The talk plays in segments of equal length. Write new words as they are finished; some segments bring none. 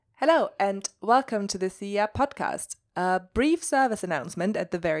Hello and welcome to the CER podcast. A brief service announcement at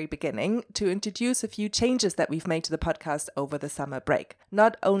the very beginning to introduce a few changes that we've made to the podcast over the summer break.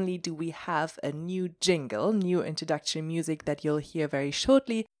 Not only do we have a new jingle, new introduction music that you'll hear very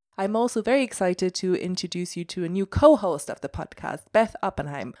shortly, I'm also very excited to introduce you to a new co-host of the podcast, Beth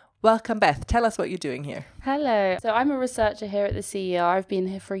Oppenheim. Welcome, Beth. Tell us what you're doing here. Hello. So I'm a researcher here at the CER. I've been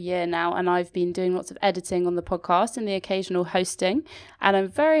here for a year now, and I've been doing lots of editing on the podcast and the occasional hosting. And I'm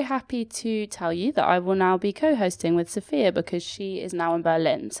very happy to tell you that I will now be co-hosting with Sophia because she is now in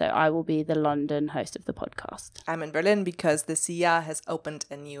Berlin. So I will be the London host of the podcast. I'm in Berlin because the CER has opened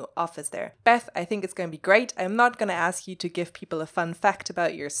a new office there. Beth, I think it's going to be great. I'm not going to ask you to give people a fun fact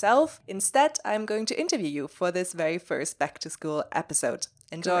about yourself. Instead, I'm going to interview you for this very first Back to School episode.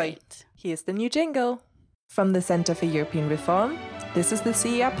 Enjoy. Great. Here's the new jingle. From the Center for European Reform, this is the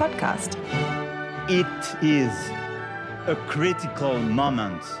CER podcast. It is a critical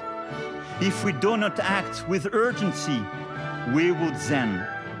moment. If we do not act with urgency, we would then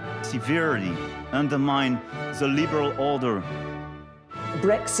severely undermine the liberal order.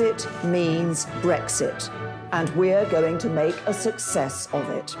 Brexit means Brexit, and we're going to make a success of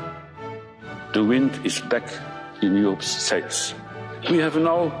it. The wind is back in Europe's sails. We have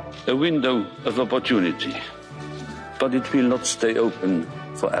now a window of opportunity, but it will not stay open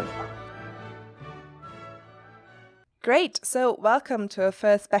forever. Great. So welcome to our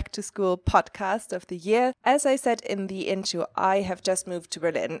first Back to School podcast of the year. As I said in the intro, I have just moved to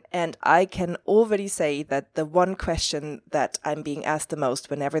Berlin, and I can already say that the one question that I'm being asked the most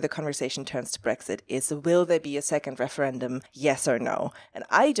whenever the conversation turns to Brexit is, will there be a second referendum, yes or no? And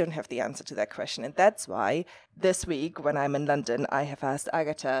I don't have the answer to that question. And that's why this week, when I'm in London, I have asked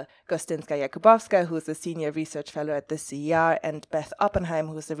Agata Gostinska-Jakubowska, who's a senior research fellow at the CER, and Beth Oppenheim,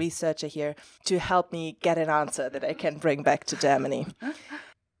 who's a researcher here, to help me get an answer that I can bring back to Germany.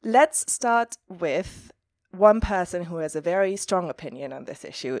 Let's start with one person who has a very strong opinion on this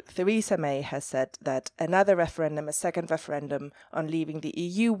issue. Theresa May has said that another referendum, a second referendum on leaving the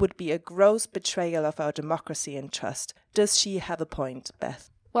EU, would be a gross betrayal of our democracy and trust. Does she have a point, Beth?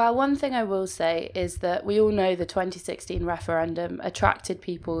 Well, one thing I will say is that we all know the 2016 referendum attracted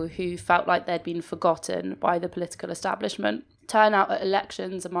people who felt like they'd been forgotten by the political establishment. Turnout at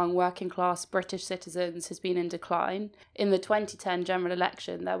elections among working class British citizens has been in decline. In the 2010 general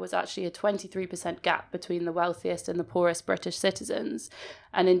election, there was actually a 23% gap between the wealthiest and the poorest British citizens.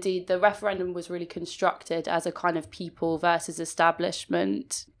 And indeed, the referendum was really constructed as a kind of people versus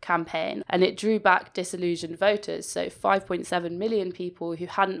establishment campaign. And it drew back disillusioned voters. So 5.7 million people who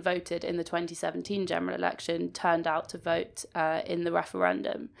hadn't voted in the 2017 general election turned out to vote in the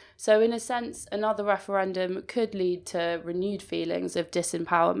referendum. So in a sense, another referendum could lead to renewed feelings of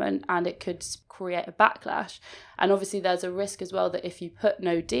disempowerment, and it could create a backlash. And obviously there's a risk as well that if you put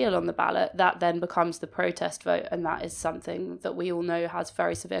no deal on the ballot, that then becomes the protest vote, and that is something that we all know has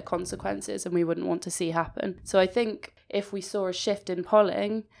very severe consequences and we wouldn't want to see happen. So I think if we saw a shift in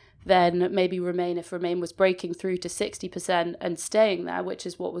polling, then maybe Remain, if Remain was breaking through to 60% and staying there, which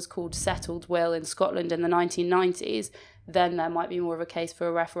is what was called settled will in Scotland in the 1990s, then there might be more of a case for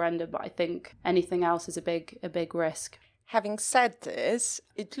a referendum. But I think anything else is a big risk. Having said this,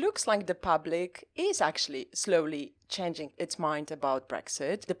 it looks like the public is actually slowly changing its mind about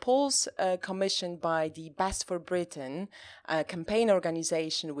Brexit. The polls commissioned by the Best for Britain campaign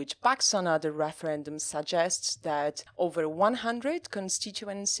organization, which backs another referendum, suggests that over 100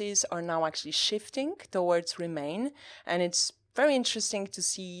 constituencies are now actually shifting towards Remain, and it's very interesting to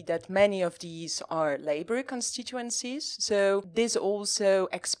see that many of these are Labour constituencies. So this also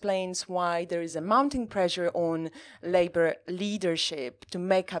explains why there is a mounting pressure on Labour leadership to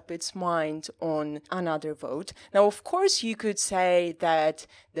make up its mind on another vote. Now, of course, you could say that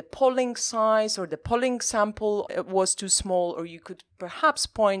the polling size or the polling sample was too small, or you could perhaps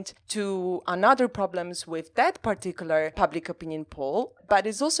point to another problems with that particular public opinion poll. But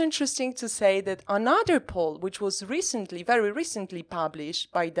it's also interesting to say that another poll, which was very recently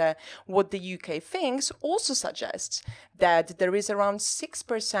published by the What the UK Thinks, also suggests that there is around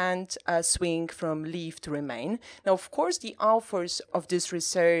 6% swing from Leave to Remain. Now, of course, the authors of this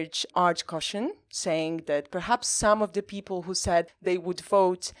research urge caution, saying that perhaps some of the people who said they would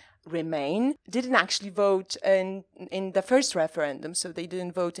vote Remain didn't actually vote in the first referendum, so they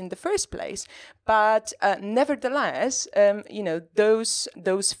didn't vote in the first place. But nevertheless,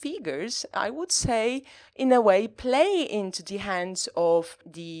 those figures, I would say, in a way, play into the hands of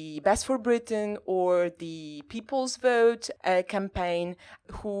the Best for Britain or the People's Vote campaign,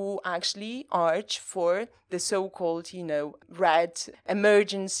 who actually urge for the so-called, red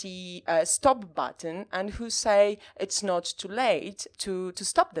emergency stop button, and who say it's not too late to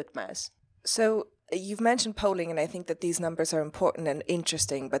stop that mess. So you've mentioned polling, and I think that these numbers are important and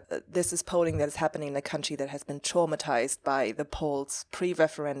interesting, but this is polling that is happening in a country that has been traumatized by the polls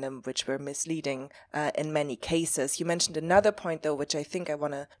pre-referendum, which were misleading in many cases. You mentioned another point, though, which I think I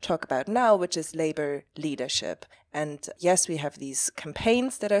want to talk about now, which is Labour leadership. And yes, we have these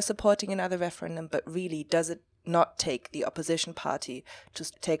campaigns that are supporting another referendum, but really, does it not take the opposition party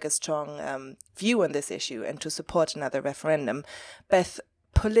to take a strong view on this issue and to support another referendum? Beth,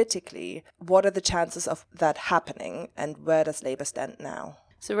 politically, what are the chances of that happening, and where does Labour stand now?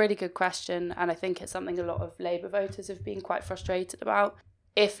 It's a really good question, and I think it's something a lot of Labour voters have been quite frustrated about.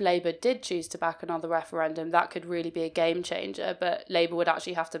 If Labour did choose to back another referendum, that could really be a game changer, but Labour would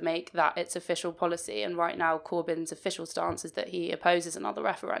actually have to make that its official policy, and right now Corbyn's official stance is that he opposes another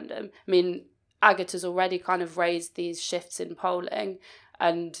referendum. I mean, Agata's already kind of raised these shifts in polling,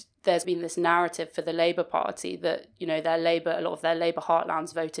 and there's been this narrative for the Labour Party that, you know, a lot of their Labour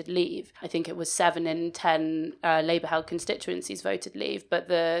heartlands voted Leave. I think it was 7 in 10 Labour-held constituencies voted Leave, but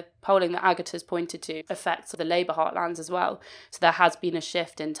the polling that Agata's pointed to affects the Labour heartlands as well. So there has been a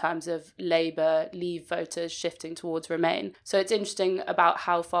shift in terms of Labour Leave voters shifting towards Remain. So it's interesting about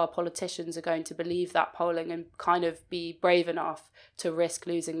how far politicians are going to believe that polling and kind of be brave enough to risk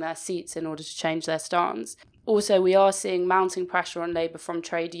losing their seats in order to change their stance. Also, we are seeing mounting pressure on Labour from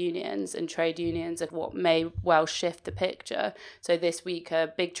trade unions, and trade unions are what may well shift the picture. So this week,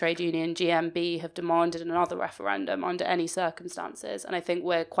 a big trade union, GMB, have demanded another referendum under any circumstances, and I think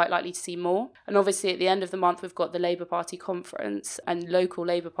we're quite likely to see more. And obviously, at the end of the month, we've got the Labour Party conference, and local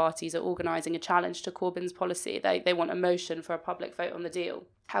Labour parties are organising a challenge to Corbyn's policy. They want a motion for a public vote on the deal.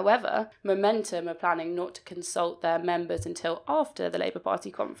 However, Momentum are planning not to consult their members until after the Labour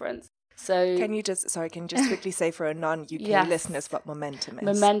Party conference. So Can you just quickly say for our non-UK listeners what Momentum is?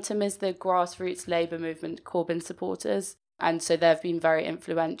 Momentum is the grassroots Labour movement Corbyn supporters. And so they've been very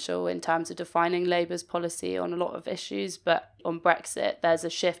influential in terms of defining Labour's policy on a lot of issues. But on Brexit, there's a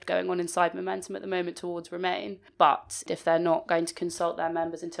shift going on inside Momentum at the moment towards Remain. But if they're not going to consult their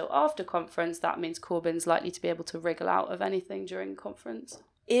members until after conference, that means Corbyn's likely to be able to wriggle out of anything during conference.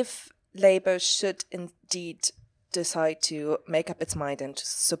 If Labour should indeed decide to make up its mind and to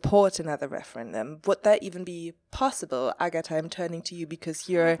support another referendum, would that even be possible? Agata, I'm turning to you because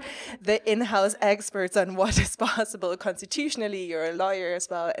you're the in-house experts on what is possible constitutionally. You're a lawyer as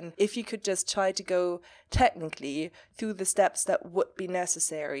well. And if you could just try to go technically through the steps that would be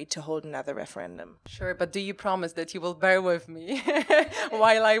necessary to hold another referendum. Sure, but do you promise that you will bear with me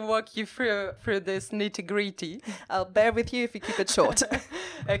while I walk you through this nitty-gritty? I'll bear with you if you keep it short.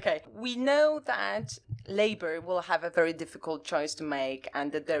 Okay. We know that Labour will have a very difficult choice to make,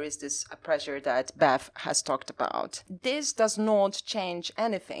 and that there is this pressure that Beth has talked about. This does not change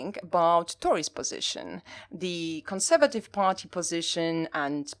anything about Tory's position. The Conservative Party position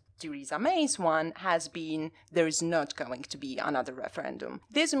and Theresa May's one has been there is not going to be another referendum.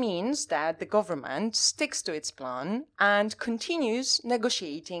 This means that the government sticks to its plan and continues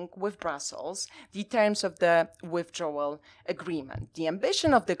negotiating with Brussels the terms of the withdrawal agreement. The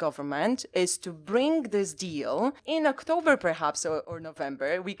ambition of the government is to bring this deal in October perhaps or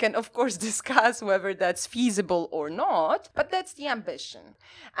November. We can of course discuss whether that's feasible or not, but that's the ambition.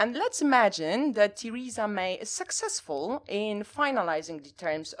 And let's imagine that Theresa May is successful in finalizing the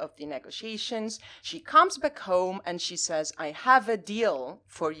terms of the negotiations. She comes back home and she says, I have a deal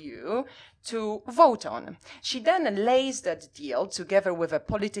for you to vote on. She then lays that deal together with a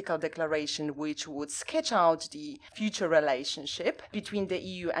political declaration which would sketch out the future relationship between the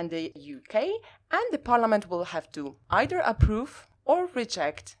EU and the UK, and the Parliament will have to either approve or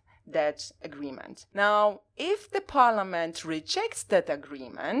reject that agreement. Now, if the Parliament rejects that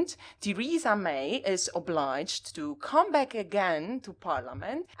agreement, Theresa May is obliged to come back again to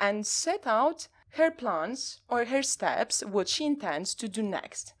Parliament and set out her plans or her steps, what she intends to do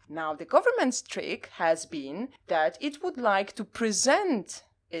next. Now, the government's trick has been that it would like to present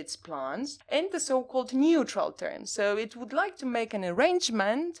its plans in the so-called neutral terms. So it would like to make an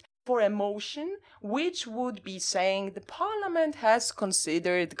arrangement for a motion which would be saying the Parliament has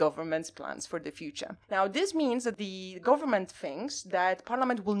considered government's plans for the future. Now, this means that the government thinks that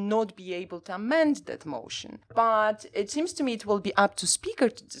Parliament will not be able to amend that motion. But it seems to me it will be up to Speaker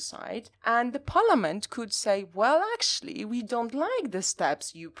to decide, and the Parliament could say, well, actually, we don't like the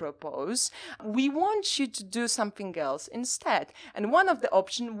steps you propose. We want you to do something else instead. And one of the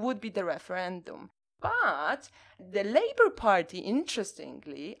options would be the referendum. But the Labour Party,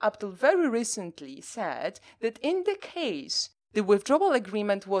 interestingly, up till very recently said that in the case the withdrawal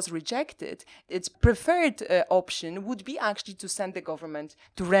agreement was rejected, its preferred option would be actually to send the government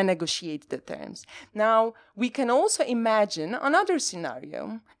to renegotiate the terms. Now, we can also imagine another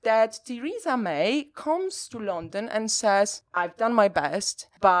scenario that Theresa May comes to London and says, I've done my best,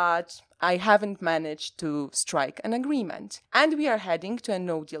 but I haven't managed to strike an agreement. And we are heading to a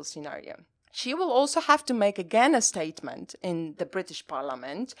no-deal scenario. She will also have to make again a statement in the British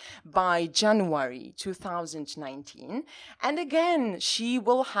Parliament by January 2019. And again, she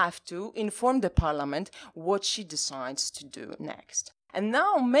will have to inform the Parliament what she decides to do next. And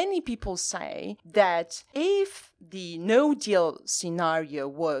now many people say that if the no-deal scenario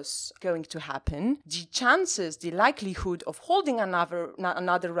was going to happen, the likelihood of holding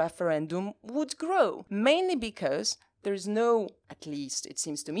another referendum would grow, mainly because there is no, at least it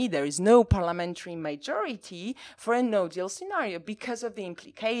seems to me, there is no parliamentary majority for a no-deal scenario because of the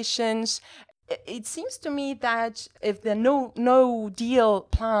implications. It seems to me that if the no-deal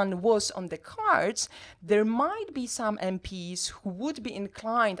plan was on the cards, there might be some MPs who would be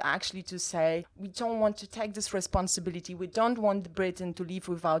inclined actually to say, we don't want to take this responsibility, we don't want Britain to leave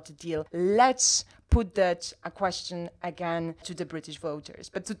without a deal, let's put that a question again to the British voters.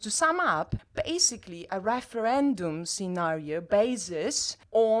 But to sum up, basically a referendum scenario bases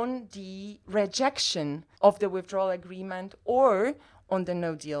on the rejection of the withdrawal agreement or on the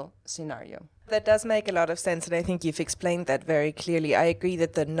no-deal scenario. That does make a lot of sense, and I think you've explained that very clearly. I agree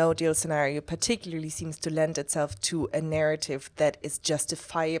that the no-deal scenario particularly seems to lend itself to a narrative that is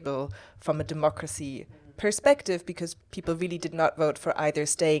justifiable from a democracy perspective, because people really did not vote for either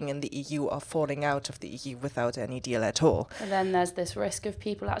staying in the EU or falling out of the EU without any deal at all. And then there's this risk of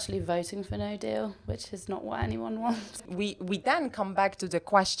people actually voting for no deal, which is not what anyone wants. We then come back to the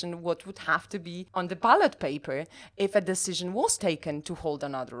question what would have to be on the ballot paper if a decision was taken to hold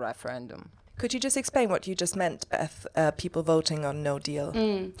another referendum. Could you just explain what you just meant, Beth, people voting on no deal?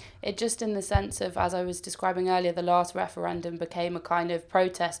 It just in the sense of, as I was describing earlier, the last referendum became a kind of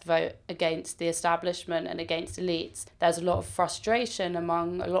protest vote against the establishment and against elites. There's a lot of frustration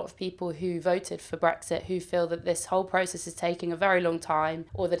among a lot of people who voted for Brexit, who feel that this whole process is taking a very long time,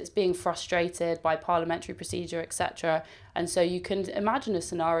 or that it's being frustrated by parliamentary procedure, etc. And so you can imagine a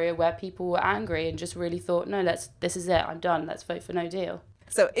scenario where people were angry and just really thought, no, this is it, I'm done, let's vote for no deal.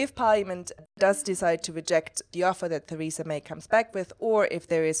 So if Parliament does decide to reject the offer that Theresa May comes back with, or if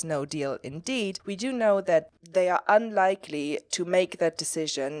there is no deal indeed, we do know that they are unlikely to make that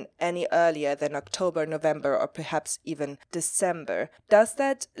decision any earlier than October, November, or perhaps even December. Does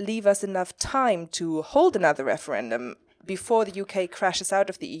that leave us enough time to hold another referendum before the UK crashes out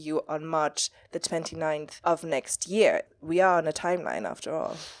of the EU on March the 29th of next year? We are on a timeline after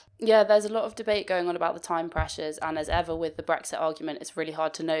all. Yeah, there's a lot of debate going on about the time pressures, and as ever with the Brexit argument, it's really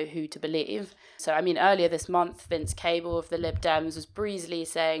hard to know who to believe. So, I mean, earlier this month, Vince Cable of the Lib Dems was breezily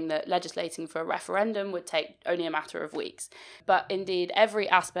saying that legislating for a referendum would take only a matter of weeks. But indeed, every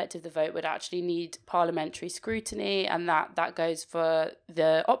aspect of the vote would actually need parliamentary scrutiny, and that goes for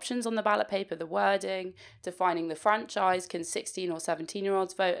the options on the ballot paper, the wording, defining the franchise, can 16 or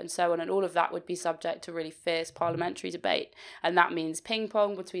 17-year-olds vote, and so on, and all of that would be subject to really fierce parliamentary debate. And that means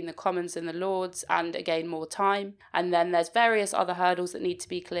ping-pong between the Commons and the Lords, and again more time. And then there's various other hurdles that need to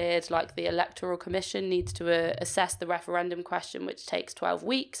be cleared, like the Electoral Commission needs to assess the referendum question, which takes 12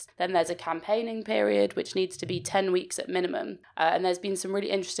 weeks. Then there's a campaigning period, which needs to be 10 weeks at minimum. And there's been some really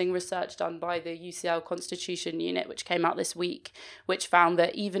interesting research done by the UCL Constitution Unit, which came out this week, which found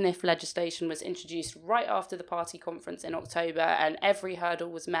that even if legislation was introduced right after the party conference in October and every hurdle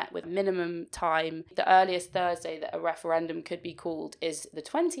was met with minimum time, the earliest Thursday that a referendum could be called is the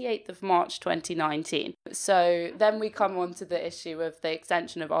 28th of March 2019. So then we come on to the issue of the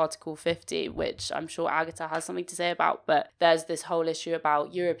extension of Article 50, which I'm sure Agatha has something to say about, but there's this whole issue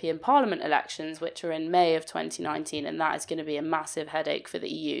about European Parliament elections, which are in May of 2019, and that is going to be a massive headache for the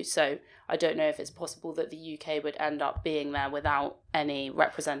EU. So I don't know if it's possible that the UK would end up being there without any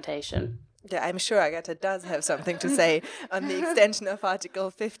representation. Yeah, I'm sure Agatha does have something to say on the extension of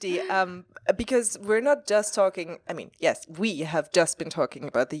Article 50, because we're not just talking, I mean, yes, we have just been talking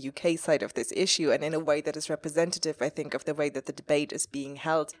about the UK side of this issue, and in a way that is representative, I think, of the way that the debate is being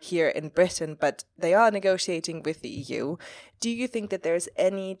held here in Britain, but they are negotiating with the EU. Do you think that there's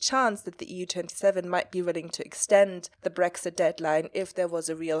any chance that the EU27 might be willing to extend the Brexit deadline if there was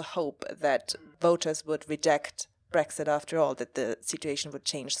a real hope that voters would reject Brexit after all, that the situation would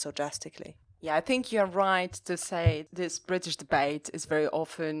change so drastically? Yeah, I think you're right to say this British debate is very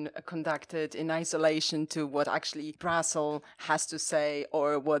often conducted in isolation to what actually Brussels has to say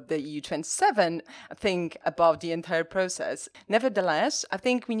or what the EU27 think about the entire process. Nevertheless, I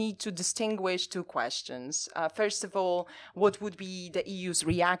think we need to distinguish two questions. First of all, what would be the EU's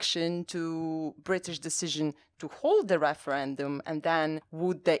reaction to British decision to hold the referendum, and then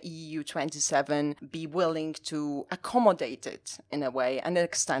would the EU27 be willing to accommodate it in a way and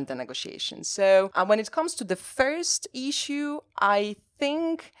extend the negotiations? So when it comes to the first issue, I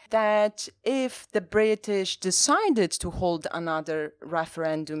think that if the British decided to hold another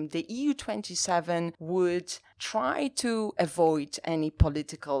referendum, the EU27 would try to avoid any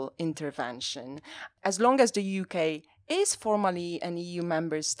political intervention. As long as the UK is formally an EU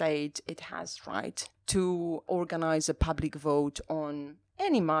member state, it has right to organize a public vote on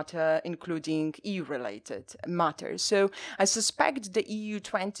any matter, including EU-related matters. So I suspect the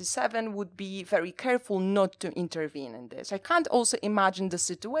EU27 would be very careful not to intervene in this. I can't also imagine the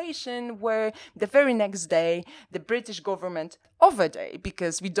situation where the very next day, the British government, over day,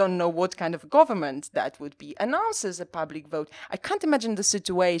 because we don't know what kind of government that would be, announces a public vote. I can't imagine the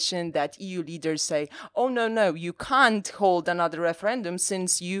situation that EU leaders say, oh, no, you can't hold another referendum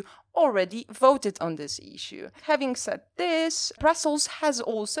since you already voted on this issue. Having said this, Brussels has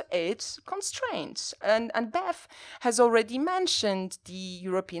also its constraints. And Bev has already mentioned the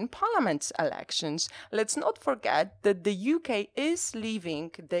European Parliament elections. Let's not forget that the UK is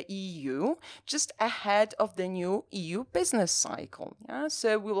leaving the EU just ahead of the new EU business cycle. Yeah?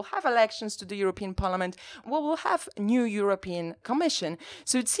 So we will have elections to the European Parliament. We will have a new European Commission.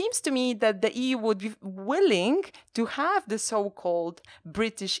 So it seems to me that the EU would be willing to have the so-called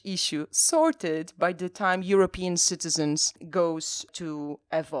British issue sorted by the time European citizens goes to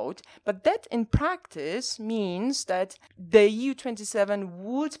a vote. But that in practice means that the EU27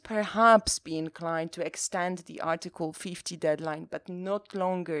 would perhaps be inclined to extend the Article 50 deadline, but not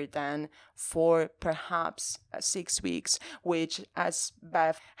longer than for perhaps 6 weeks, which, as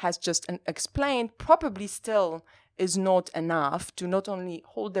Bev has just explained, probably still is not enough to not only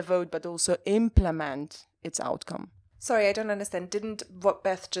hold the vote, but also implement its outcome. Sorry, I don't understand. Didn't what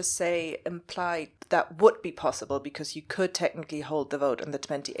Beth just say imply that would be possible because you could technically hold the vote on the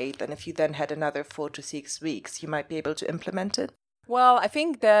 28th, and if you then had another 4 to 6 weeks, you might be able to implement it? Well, I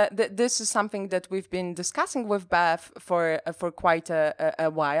think that this is something that we've been discussing with Bev for quite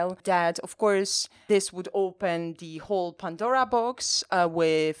a while, that, of course, this would open the whole Pandora box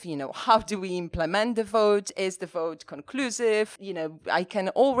with, how do we implement the vote? Is the vote conclusive? I can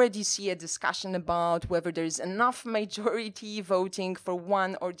already see a discussion about whether there's enough majority voting for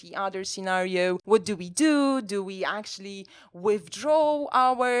one or the other scenario. What do we do? Do we actually withdraw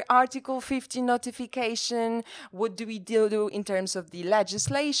our Article 50 notification? What do we do in terms of the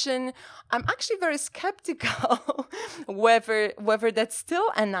legislation? I'm actually very skeptical whether that's still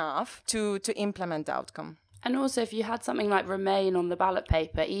enough to implement the outcome. And also, if you had something like Remain on the ballot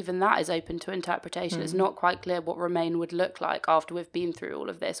paper, even that is open to interpretation. It's not quite clear what Remain would look like after we've been through all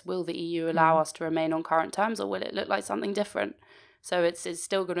of this. Will the EU allow us to remain on current terms, or will it look like something different? So it's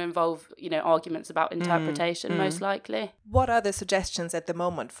still going to involve, arguments about interpretation, most likely. What are the suggestions at the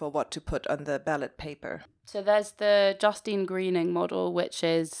moment for what to put on the ballot paper? So there's the Justine Greening model, which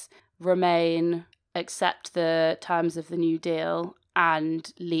is Remain, accept the terms of the New Deal,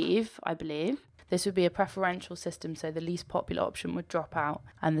 and leave, I believe. This would be a preferential system, so the least popular option would drop out,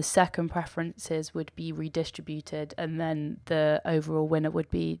 and the second preferences would be redistributed, and then the overall winner would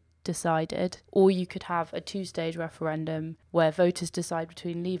be decided. Or you could have a 2-stage referendum where voters decide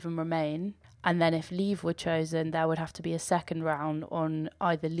between leave and Remain, and then if leave were chosen, there would have to be a second round on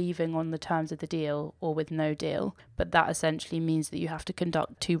either leaving on the terms of the deal or with no deal. But that essentially means that you have to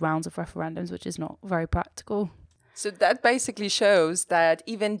conduct 2 rounds of referendums, which is not very practical. So that basically shows that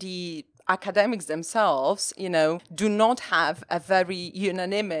even the academics themselves, do not have a very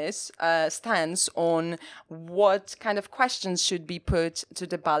unanimous stance on what kind of questions should be put to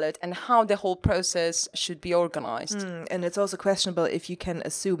the ballot and how the whole process should be organized. And it's also questionable if you can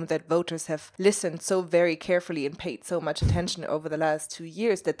assume that voters have listened so very carefully and paid so much attention over the last 2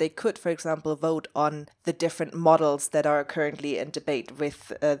 years that they could, for example, vote on the different models that are currently in debate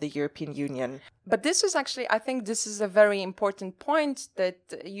with the European Union. But this is actually, I think this is a very important point that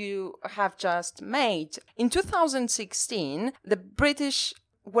you have just made. In 2016, the British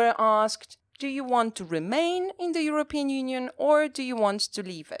were asked do you want to remain in the European Union or do you want to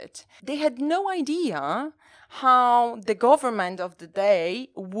leave it? They had no idea how the government of the day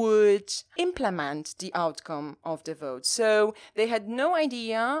would implement the outcome of the vote. So they had no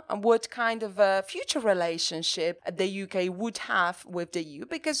idea what kind of a future relationship the UK would have with the EU,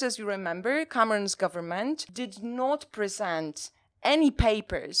 because as you remember, Cameron's government did not present any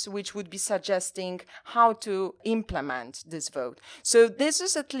papers which would be suggesting how to implement this vote. So this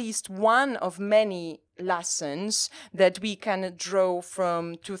is at least one of many lessons that we can draw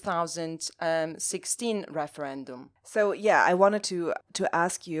from 2016 referendum. So yeah, I wanted to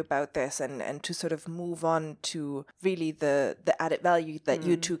ask you about this and to sort of move on to really the added value that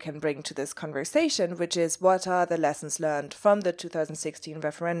you two can bring to this conversation, which is what are the lessons learned from the 2016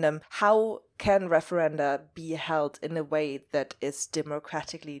 referendum? How can referenda be held in a way that is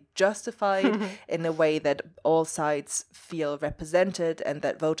democratically justified, in a way that all sides feel represented and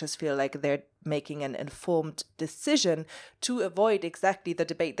that voters feel like they're making an informed decision, to avoid exactly the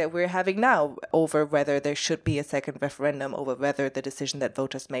debate that we're having now over whether there should be a second referendum, over whether the decision that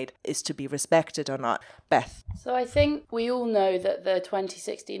voters made is to be respected or not. Beth? So I think we all know that the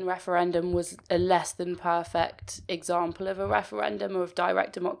 2016 referendum was a less than perfect example of a referendum or of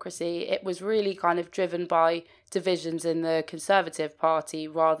direct democracy. It was really kind of driven by divisions in the Conservative Party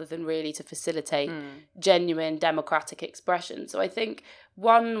rather than really to facilitate genuine democratic expression. So I think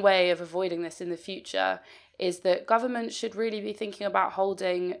one way of avoiding this in the future is that government should really be thinking about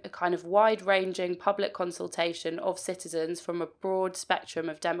holding a kind of wide-ranging public consultation of citizens from a broad spectrum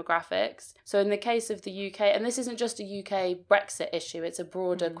of demographics. So in the case of the UK, and this isn't just a UK Brexit issue, it's a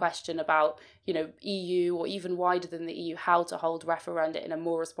broader question about, EU or even wider than the EU, how to hold referenda in a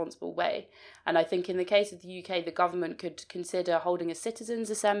more responsible way. And I think in the case of the UK, the government could consider holding a citizens'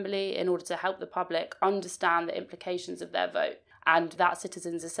 assembly in order to help the public understand the implications of their vote. And that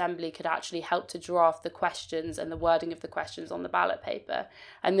citizens' assembly could actually help to draft the questions and the wording of the questions on the ballot paper.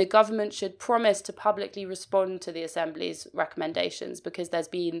 And the government should promise to publicly respond to the assembly's recommendations, because there's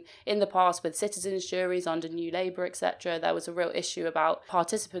been, in the past with citizens' juries under New Labour, etc., there was a real issue about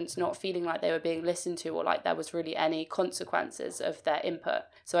participants not feeling like they were being listened to or like there was really any consequences of their input.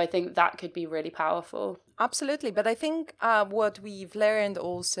 So I think that could be really powerful. Absolutely. But I think what we've learned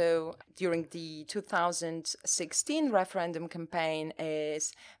also during the 2016 referendum campaign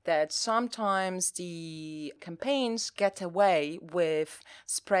is that sometimes the campaigns get away with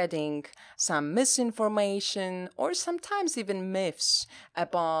spreading some misinformation or sometimes even myths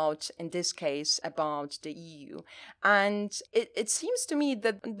about, in this case, about the EU. And it seems to me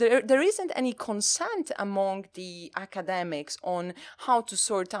that there isn't any consent among the academics on how to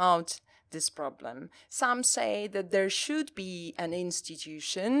sort out this problem. Some say that there should be an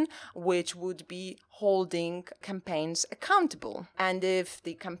institution which would be holding campaigns accountable. And if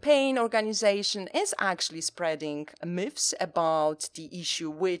the campaign organization is actually spreading myths about the issue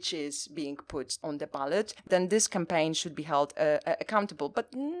which is being put on the ballot, then this campaign should be held accountable. But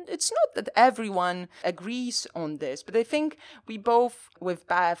it's not that everyone agrees on this. But I think we both, with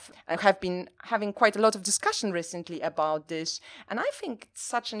Beth, have been having quite a lot of discussion recently about this. And I think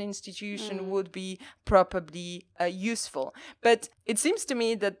such an institution would be probably useful. But it seems to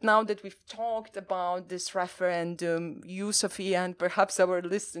me that now that we've talked about this referendum, you, Sophia, and perhaps our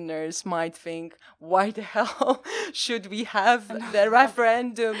listeners might think, why the hell should we have the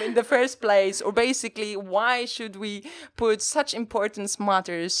referendum in the first place? Or basically, why should we put such important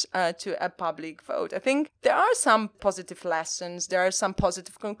matters to a public vote? I think there are some positive lessons, there are some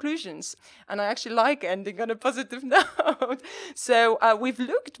positive conclusions, and I actually like ending on a positive note. So we've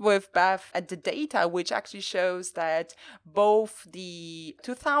looked with Beth at the data, which actually shows that both the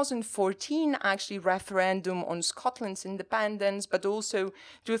 2014 actually referendum on Scotland's independence, but also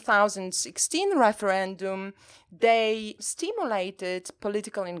 2016 referendum, they stimulated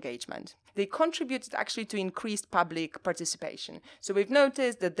political engagement. They contributed actually to increased public participation. So we've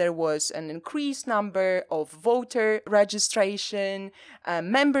noticed that there was an increased number of voter registration,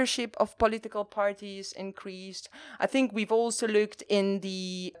 membership of political parties increased. I think we've also looked in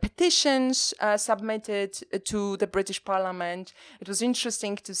the petitions submitted to the British Parliament. It was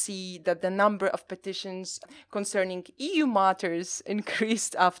interesting to see that the number of petitions concerning EU matters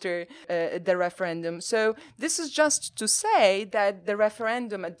increased after the referendum. So this is just to say that the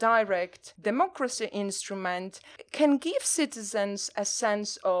referendum, a direct democracy instrument, can give citizens a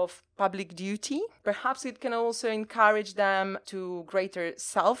sense of public duty. Perhaps it can also encourage them to greater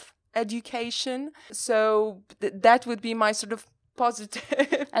self-education. So that would be my sort of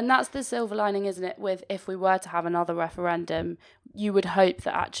positive. And that's the silver lining, isn't it? With if we were to have another referendum, you would hope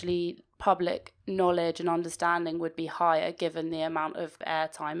that actually public knowledge and understanding would be higher given the amount of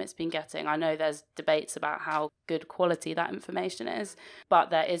airtime it's been getting. I know there's debates about how good quality that information is, but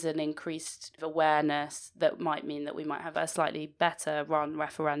there is an increased awareness that might mean that we might have a slightly better run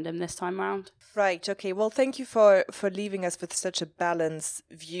referendum this time around. Right, okay. Well, thank you for leaving us with such a balanced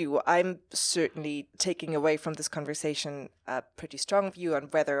view. I'm certainly taking away from this conversation a pretty strong view on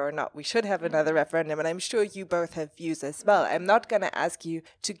whether or not we should have another referendum, and I'm sure you both have views as well. I'm not going to ask you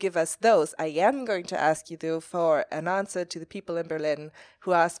to give us those. I am going to ask you, though, for an answer to the people in Berlin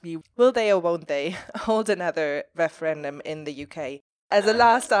who ask me, will they or won't they hold another referendum in the UK? As a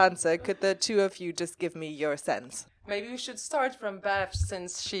last answer, could the two of you just give me your sense? Maybe we should start from Bev,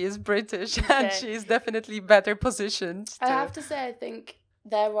 since she is British and she is definitely better positioned. I have to say, I think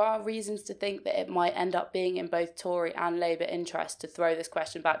there are reasons to think that it might end up being in both Tory and Labour interest to throw this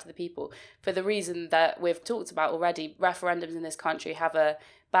question back to the people, for the reason that we've talked about already. Referendums in this country have a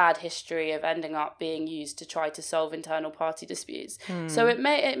bad history of ending up being used to try to solve internal party disputes. So it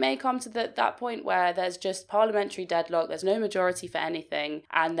may come to that point where there's just parliamentary deadlock, there's no majority for anything,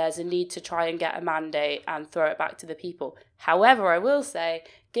 and there's a need to try and get a mandate and throw it back to the people. However, I will say,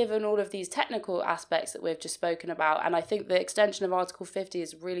 given all of these technical aspects that we've just spoken about, and I think the extension of Article 50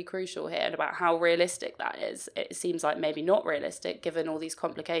 is really crucial here, and about how realistic that is. It seems like maybe not realistic, given all these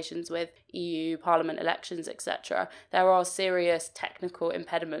complications with EU, Parliament elections, etc. There are serious technical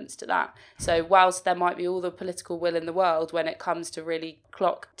impediments to that. So whilst there might be all the political will in the world, when it comes to really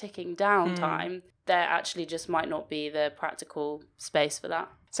clock ticking down time, there actually just might not be the practical space for that.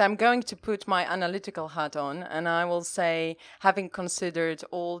 So I'm going to put my analytical hat on, and I will say, having considered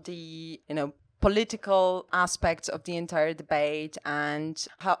all the, political aspects of the entire debate and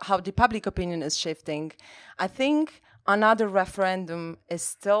how the public opinion is shifting, I think another referendum is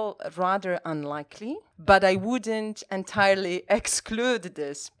still rather unlikely, but I wouldn't entirely exclude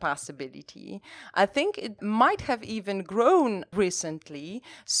this possibility. I think it might have even grown recently,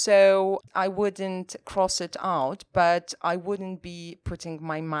 so I wouldn't cross it out, but I wouldn't be putting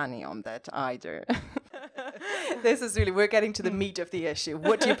my money on that either. This is really, we're getting to the meat of the issue.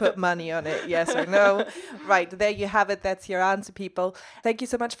 Would you put money on it? Yes or no? Right, there you have it. That's your answer, people. Thank you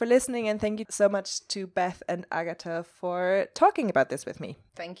so much for listening, and thank you so much to Beth and Agatha for talking about this with me.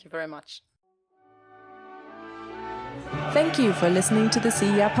 Thank you very much. Thank you for listening to the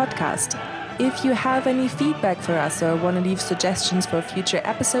CER podcast. If you have any feedback for us or want to leave suggestions for a future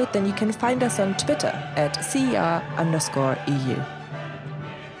episode, then you can find us on Twitter at CER_EU.